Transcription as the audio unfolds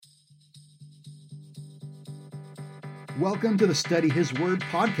Welcome to the Study His Word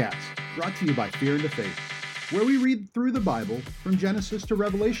podcast, brought to you by Fear and Faith, where we read through the Bible from Genesis to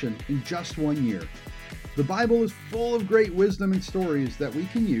Revelation in just 1 year. The Bible is full of great wisdom and stories that we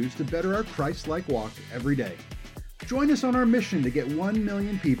can use to better our Christ-like walk every day. Join us on our mission to get 1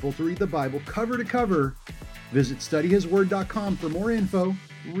 million people to read the Bible cover to cover. Visit studyhisword.com for more info,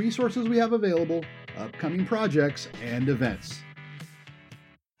 resources we have available, upcoming projects, and events.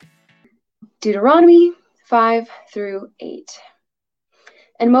 Deuteronomy 5 through 8.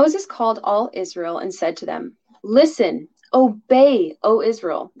 And Moses called all Israel and said to them, "Listen, obey, O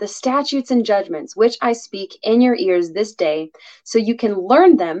Israel, the statutes and judgments which I speak in your ears this day, so you can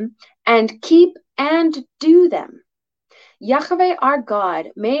learn them and keep and do them. Yahweh our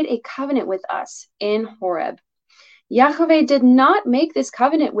God made a covenant with us in Horeb. Yahweh did not make this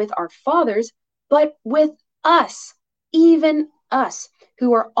covenant with our fathers, but with us, even us,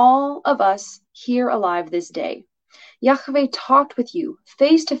 who are all of us here alive this day. Yahweh talked with you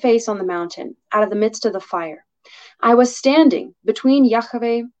face to face on the mountain, out of the midst of the fire. I was standing between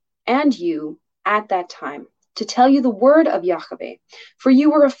Yahweh and you at that time to tell you the word of Yahweh, for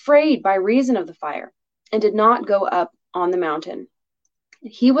you were afraid by reason of the fire and did not go up on the mountain."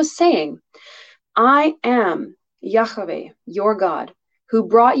 He was saying, "I am Yahweh, your God, who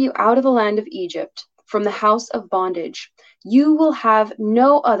brought you out of the land of Egypt, from the house of bondage. You will have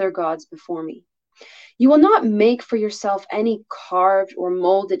no other gods before me. You will not make for yourself any carved or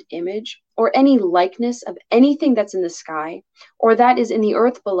molded image, or any likeness of anything that's in the sky, or that is in the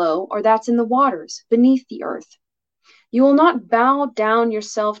earth below, or that's in the waters beneath the earth. You will not bow down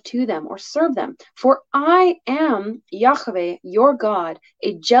yourself to them or serve them, for I am Yahweh, your God,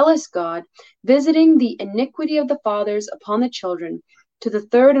 a jealous God, visiting the iniquity of the fathers upon the children, to the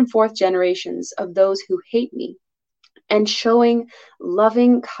third and fourth generations of those who hate me, and showing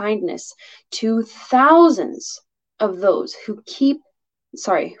loving kindness to thousands of those who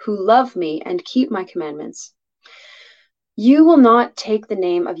love me and keep my commandments. You will not take the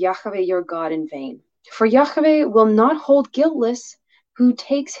name of Yahweh your God in vain, for Yahweh will not hold guiltless who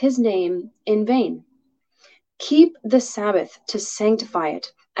takes his name in vain. Keep the Sabbath to sanctify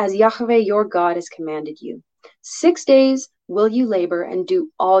it, as Yahweh your God has commanded you. 6 days will you labor and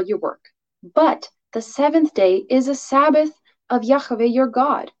do all your work, but the seventh day is a Sabbath of Yahweh your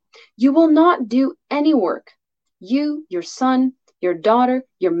God. You will not do any work. You, your son, your daughter,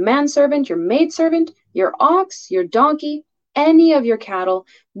 your manservant, your maidservant, your ox, your donkey, any of your cattle,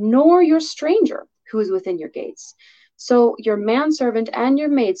 nor your stranger who is within your gates. So your manservant and your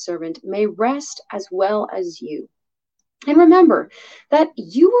maidservant may rest as well as you. And remember that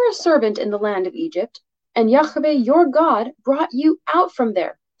you were a servant in the land of Egypt, and Yahweh your God brought you out from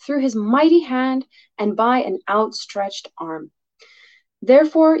there through his mighty hand and by an outstretched arm.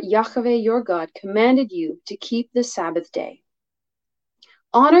 Therefore Yahweh your God commanded you to keep the Sabbath day.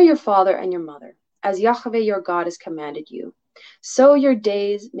 Honor your father and your mother, as Yahweh your God has commanded you, so your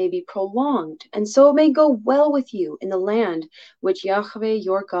days may be prolonged, and so it may go well with you in the land which Yahweh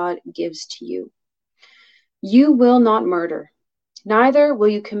your God gives to you. You will not murder, neither will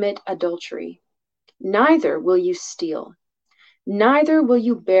you commit adultery, neither will you steal, neither will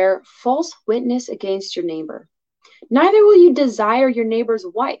you bear false witness against your neighbor, neither will you desire your neighbor's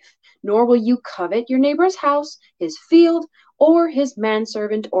wife, nor will you covet your neighbor's house, his field, or his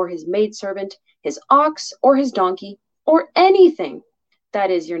manservant, or his maidservant, his ox, or his donkey, or anything that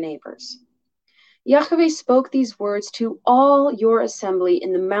is your neighbor's." Yahweh spoke these words to all your assembly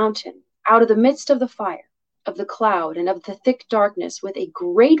in the mountain, out of the midst of the fire, of the cloud, and of the thick darkness, with a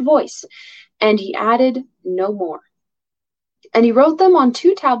great voice, and he added no more. And he wrote them on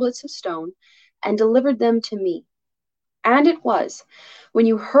 2 tablets of stone, and delivered them to me. And it was, when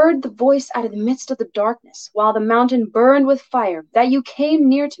you heard the voice out of the midst of the darkness, while the mountain burned with fire, that you came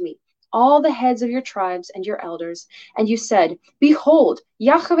near to me, all the heads of your tribes and your elders, and you said, "Behold,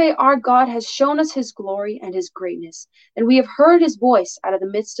 Yahweh our God has shown us his glory and his greatness, and we have heard his voice out of the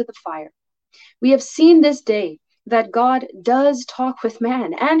midst of the fire. We have seen this day that God does talk with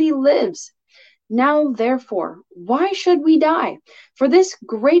man, and he lives. Now, therefore, why should we die? For this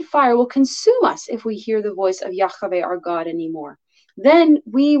great fire will consume us if we hear the voice of Yahweh our God anymore. Then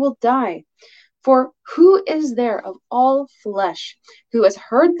we will die. For who is there of all flesh who has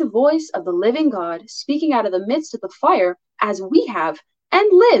heard the voice of the living God speaking out of the midst of the fire as we have, and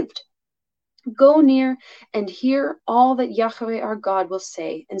lived? Go near and hear all that Yahweh our God will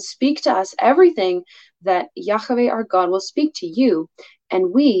say, and speak to us everything that Yahweh our God will speak to you,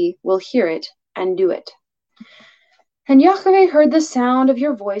 and we will hear it and do it." And Yahweh heard the sound of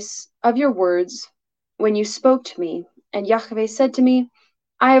your voice, of your words, when you spoke to me. And Yahweh said to me,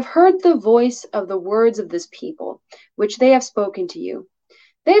 I have heard the voice of the words of this people, which they have spoken to you.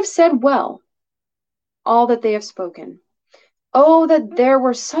 They have said well all that they have spoken. Oh, that there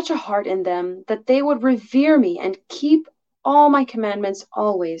were such a heart in them, that they would revere me and keep all my commandments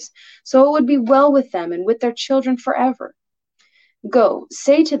always, so it would be well with them and with their children forever. Go,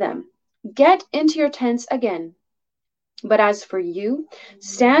 say to them, get into your tents again. But as for you,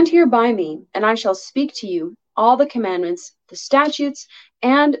 stand here by me, and I shall speak to you all the commandments, the statutes,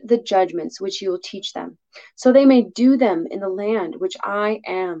 and the judgments which you will teach them, so they may do them in the land which I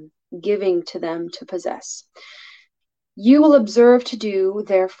am giving to them to possess. You will observe to do,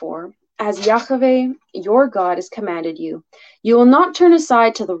 therefore, as Yahweh your God has commanded you. You will not turn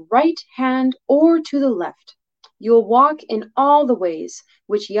aside to the right hand or to the left. You will walk in all the ways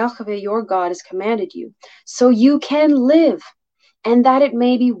which Yahweh your God has commanded you, so you can live, and that it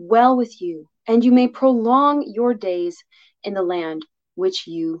may be well with you, and you may prolong your days in the land which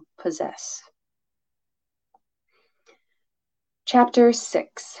you possess. Chapter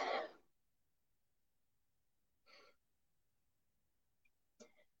 6.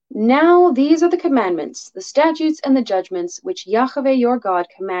 Now these are the commandments, the statutes, and the judgments which Yahweh your God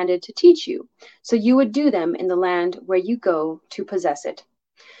commanded to teach you, so you would do them in the land where you go to possess it.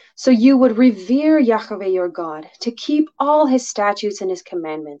 So you would revere Yahweh your God, to keep all his statutes and his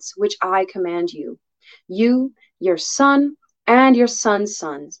commandments, which I command you, your son, and your son's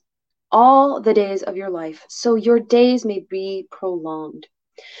sons, all the days of your life, so your days may be prolonged.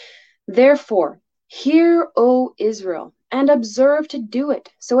 Therefore, hear, O Israel, and observe to do it,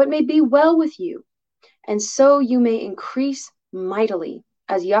 so it may be well with you, and so you may increase mightily,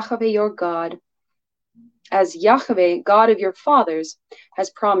 as Yahweh your God, as Yahweh, God of your fathers, has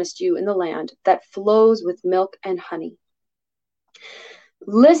promised you in the land that flows with milk and honey.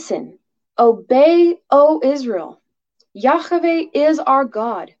 Listen, obey, O Israel. Yahweh is our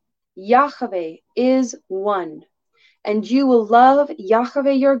God. Yahweh is one. And you will love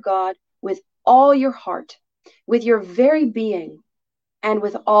Yahweh your God with all your heart, with your very being, and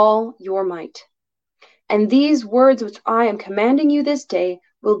with all your might. And these words which I am commanding you this day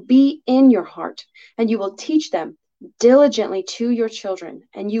will be in your heart, and you will teach them diligently to your children,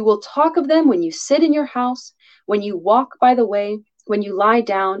 and you will talk of them when you sit in your house, when you walk by the way, when you lie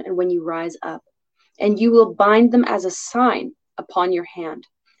down, and when you rise up. And you will bind them as a sign upon your hand,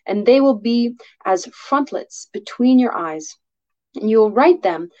 and they will be as frontlets between your eyes. And you will write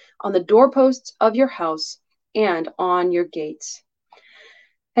them on the doorposts of your house and on your gates.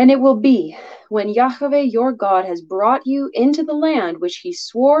 And it will be, when Yahweh your God has brought you into the land which he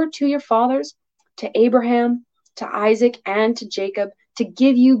swore to your fathers, to Abraham, to Isaac, and to Jacob, to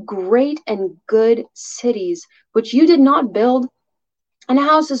give you great and good cities, which you did not build, and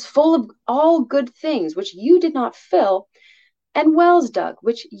houses full of all good things, which you did not fill, and wells dug,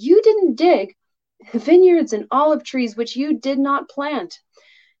 which you didn't dig, vineyards and olive trees, which you did not plant.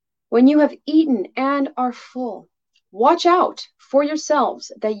 When you have eaten and are full, watch out for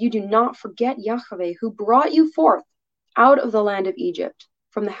yourselves that you do not forget Yahweh, who brought you forth out of the land of Egypt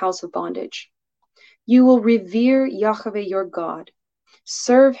from the house of bondage. You will revere Yahweh your God,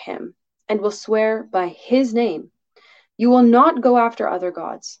 serve him, and will swear by his name. You will not go after other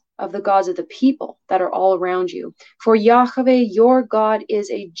gods, of the gods of the people that are all around you, for Yahweh your God is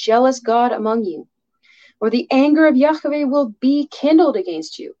a jealous God among you. Or the anger of Yahweh will be kindled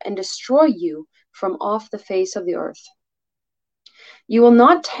against you and destroy you from off the face of the earth. You will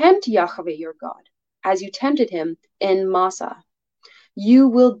not tempt Yahweh your God, as you tempted him in Massah. You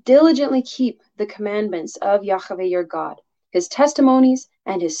will diligently keep the commandments of Yahweh your God, his testimonies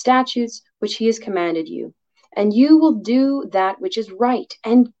and his statutes, which he has commanded you. And you will do that which is right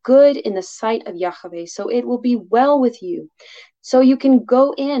and good in the sight of Yahweh, so it will be well with you. So you can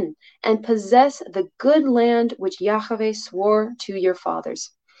go in and possess the good land which Yahweh swore to your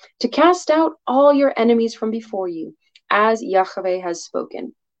fathers, to cast out all your enemies from before you, as Yahweh has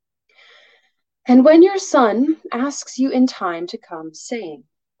spoken. And when your son asks you in time to come, saying,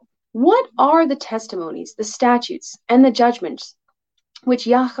 what are the testimonies, the statutes, and the judgments which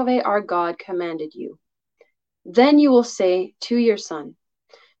Yahweh our God commanded you? Then you will say to your son,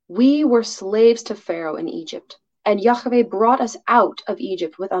 we were slaves to Pharaoh in Egypt, and Yahweh brought us out of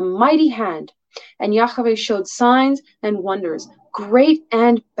Egypt with a mighty hand, and Yahweh showed signs and wonders, great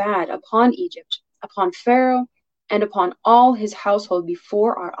and bad, upon Egypt, upon Pharaoh, and upon all his household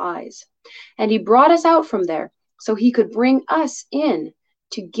before our eyes. And he brought us out from there, so he could bring us in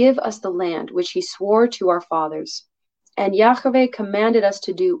to give us the land which he swore to our fathers. And Yahweh commanded us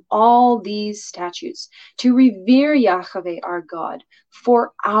to do all these statutes, to revere Yahweh our God,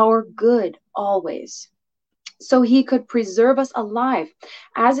 for our good always. so he could preserve us alive,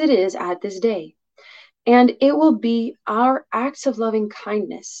 as it is at this day. And it will be our acts of loving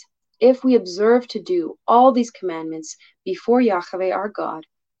kindness if we observe to do all these commandments before Yahweh our God,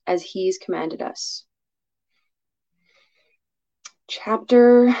 as he's commanded us.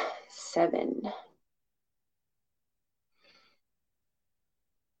 Chapter 7.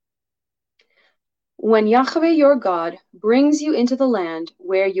 When Yahweh your God brings you into the land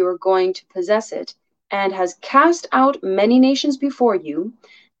where you are going to possess it, and has cast out many nations before you,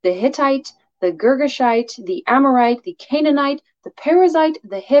 the Hittite, the Girgashite, the Amorite, the Canaanite, the Perizzite,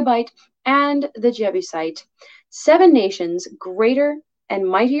 the Hivite, and the Jebusite, 7 nations greater and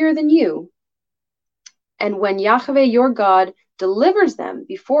mightier than you. And when Yahweh your God delivers them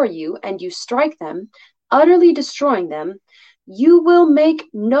before you, and you strike them, utterly destroying them, you will make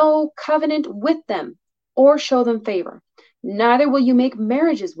no covenant with them, or show them favor. Neither will you make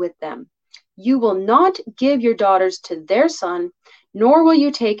marriages with them. You will not give your daughters to their son, nor will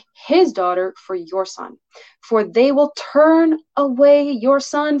you take his daughter for your son. For they will turn away your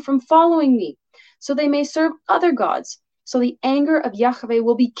son from following me, so they may serve other gods. So the anger of Yahweh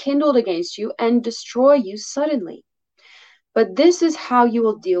will be kindled against you and destroy you suddenly. But this is how you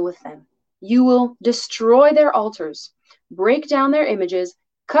will deal with them. You will destroy their altars, break down their images,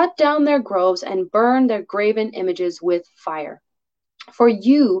 cut down their groves, and burn their graven images with fire. For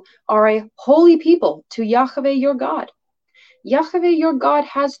you are a holy people to Yahweh your God. Yahweh your God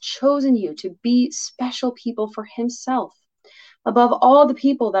has chosen you to be special people for himself, above all the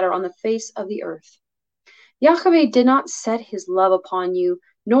people that are on the face of the earth. Yahweh did not set his love upon you,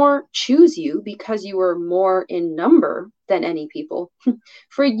 nor choose you because you were more in number than any people,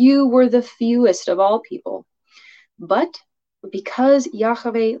 for you were the fewest of all people. But because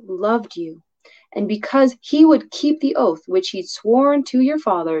Yahweh loved you, and because he would keep the oath which he'd sworn to your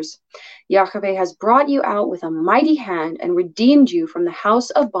fathers, Yahweh has brought you out with a mighty hand and redeemed you from the house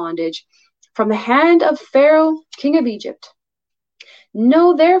of bondage, from the hand of Pharaoh, king of Egypt.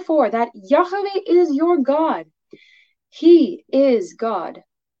 Know therefore that Yahweh is your God. He is God,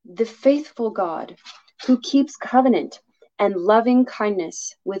 the faithful God, who keeps covenant and loving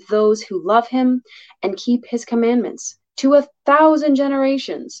kindness with those who love him and keep his commandments to 1,000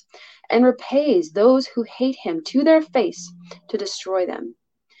 generations, and repays those who hate him to their face to destroy them.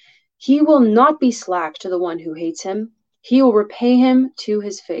 He will not be slack to the one who hates him. He will repay him to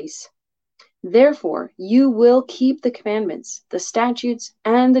his face. Therefore, you will keep the commandments, the statutes,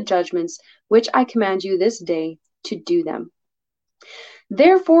 and the judgments which I command you this day to do them.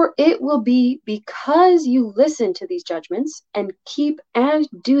 Therefore, it will be because you listen to these judgments and keep and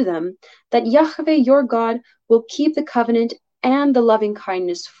do them that Yahweh your God will keep the covenant and the loving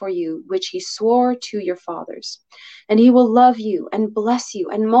kindness for you, which he swore to your fathers. And he will love you and bless you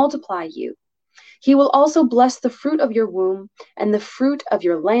and multiply you. He will also bless the fruit of your womb and the fruit of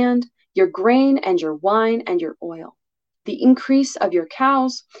your land, your grain and your wine and your oil, the increase of your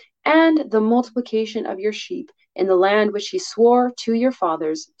cows and the multiplication of your sheep in the land which he swore to your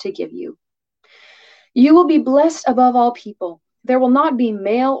fathers to give you. You will be blessed above all people. There will not be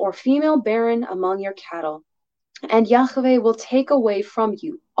male or female barren among your cattle. And Yahweh will take away from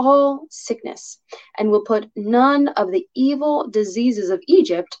you all sickness, and will put none of the evil diseases of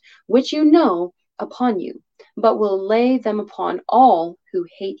Egypt, which you know, upon you, but will lay them upon all who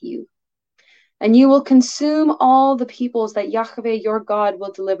hate you. And you will consume all the peoples that Yahweh your God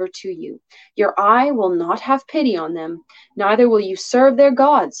will deliver to you. Your eye will not have pity on them, neither will you serve their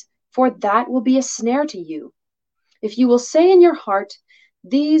gods, for that will be a snare to you. If you will say in your heart,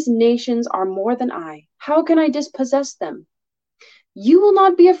 these nations are more than I, how can I dispossess them? You will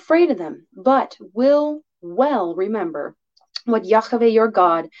not be afraid of them, but will well remember what Yahweh your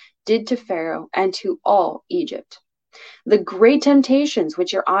God did to Pharaoh and to all Egypt. The great temptations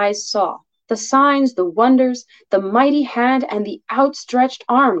which your eyes saw, the signs, the wonders, the mighty hand, and the outstretched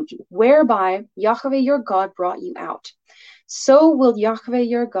arm whereby Yahweh your God brought you out. So will Yahweh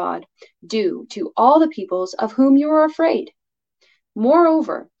your God do to all the peoples of whom you are afraid.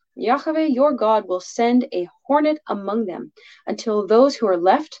 Moreover, Yahweh your God will send a hornet among them until those who are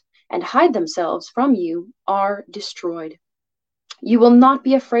left and hide themselves from you are destroyed. You will not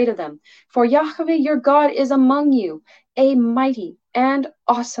be afraid of them, for Yahweh your God is among you, a mighty and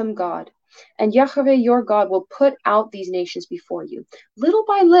awesome God. And Yahweh your God will put out these nations before you, little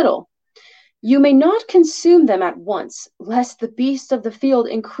by little. You may not consume them at once, lest the beasts of the field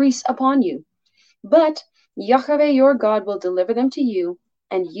increase upon you. But Yahweh your God will deliver them to you,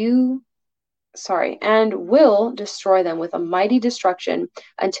 and will destroy them with a mighty destruction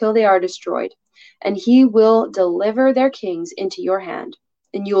until they are destroyed. And he will deliver their kings into your hand.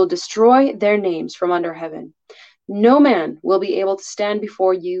 and you will destroy their names from under heaven. No man will be able to stand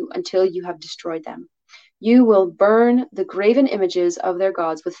before you until you have destroyed them. You will burn the graven images of their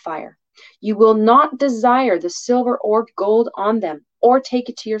gods with fire. You will not desire the silver or gold on them, or take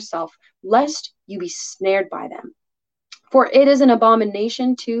it to yourself, lest you be snared by them. For it is an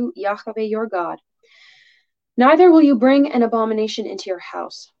abomination to Yahweh your God. Neither will you bring an abomination into your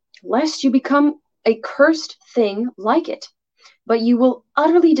house, lest you become a cursed thing like it. But you will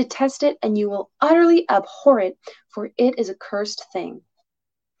utterly detest it, and you will utterly abhor it, for it is a cursed thing.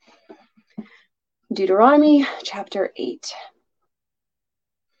 Deuteronomy chapter 8.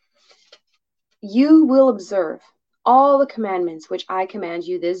 You will observe all the commandments which I command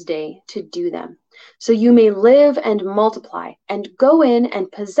you this day to do them, so you may live and multiply, and go in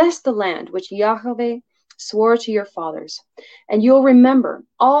and possess the land which Yahweh swore to your fathers. And you'll remember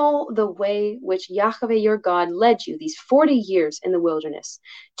all the way which Yahweh your God led you these 40 years in the wilderness,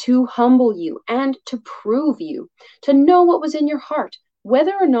 to humble you and to prove you, to know what was in your heart,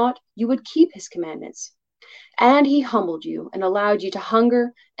 whether or not you would keep his commandments. And he humbled you and allowed you to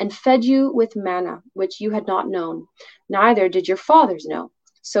hunger and fed you with manna, which you had not known, neither did your fathers know.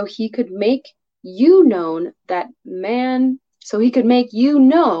 So he could make you know that man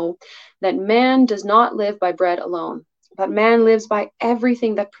does not live by bread alone, but man lives by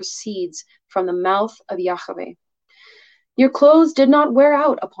everything that proceeds from the mouth of Yahweh. Your clothes did not wear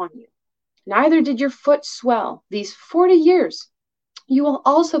out upon you, neither did your foot swell these 40 years. You will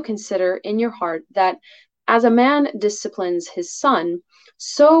also consider in your heart that as a man disciplines his son,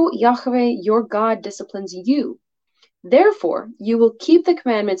 so Yahweh your God disciplines you. Therefore, you will keep the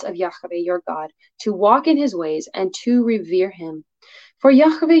commandments of Yahweh your God, to walk in his ways and to revere him. For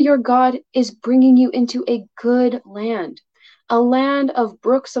Yahweh your God is bringing you into a good land, a land of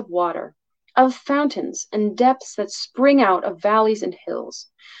brooks of water, of fountains and depths that spring out of valleys and hills,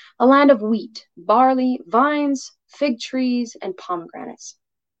 a land of wheat, barley, vines, fig trees, and pomegranates,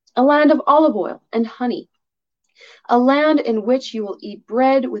 a land of olive oil and honey, a land in which you will eat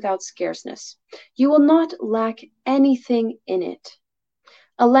bread without scarceness. You will not lack anything in it.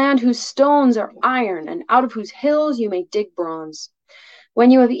 A land whose stones are iron, and out of whose hills you may dig bronze. When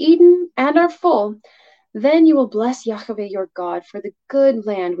you have eaten and are full, then you will bless Yahweh your God for the good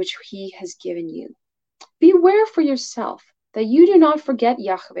land which he has given you. Beware for yourself that you do not forget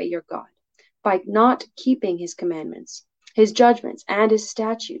Yahweh your God by not keeping his commandments, his judgments, and his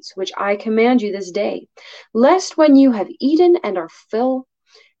statutes, which I command you this day, lest when you have eaten and are full,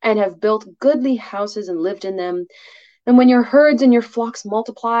 and have built goodly houses and lived in them, and when your herds and your flocks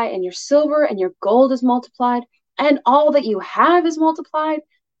multiply, and your silver and your gold is multiplied, and all that you have is multiplied,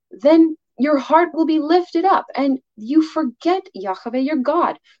 then your heart will be lifted up, and you forget Yahweh your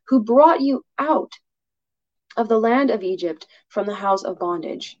God, who brought you out of the land of Egypt from the house of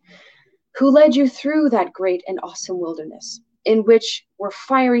bondage, who led you through that great and awesome wilderness, in which were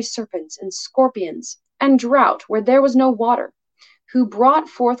fiery serpents and scorpions, and drought where there was no water, who brought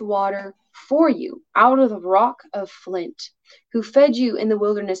forth water for you out of the rock of flint, who fed you in the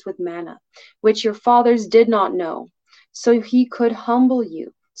wilderness with manna, which your fathers did not know, so he could humble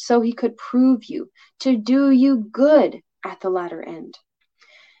you, so he could prove you, to do you good at the latter end.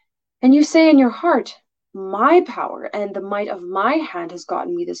 And you say in your heart, my power and the might of my hand has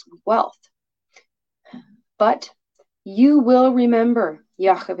gotten me this wealth. But you will remember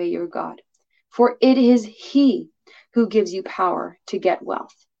Yahweh your God, for it is he who gives you power to get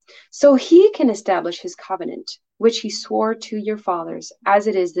wealth. So he can establish his covenant, which he swore to your fathers, as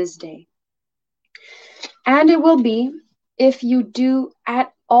it is this day. And it will be, if you do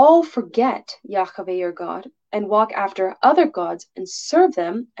at all forget Yahweh your God, and walk after other gods, and serve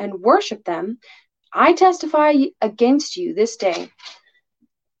them, and worship them, I testify against you this day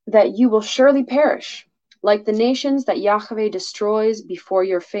that you will surely perish, like the nations that Yahweh destroys before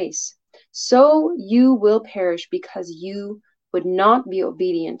your face. So you will perish because you would not be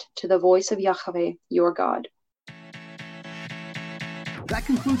obedient to the voice of Yahweh your God. That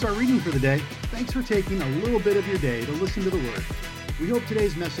concludes our reading for the day. Thanks for taking a little bit of your day to listen to the Word. We hope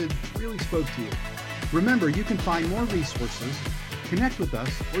today's message really spoke to you. Remember, you can find more resources, connect with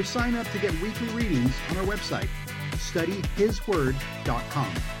us, or sign up to get weekly readings on our website,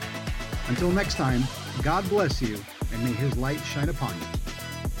 studyhisword.com. Until next time, God bless you, and may his light shine upon you.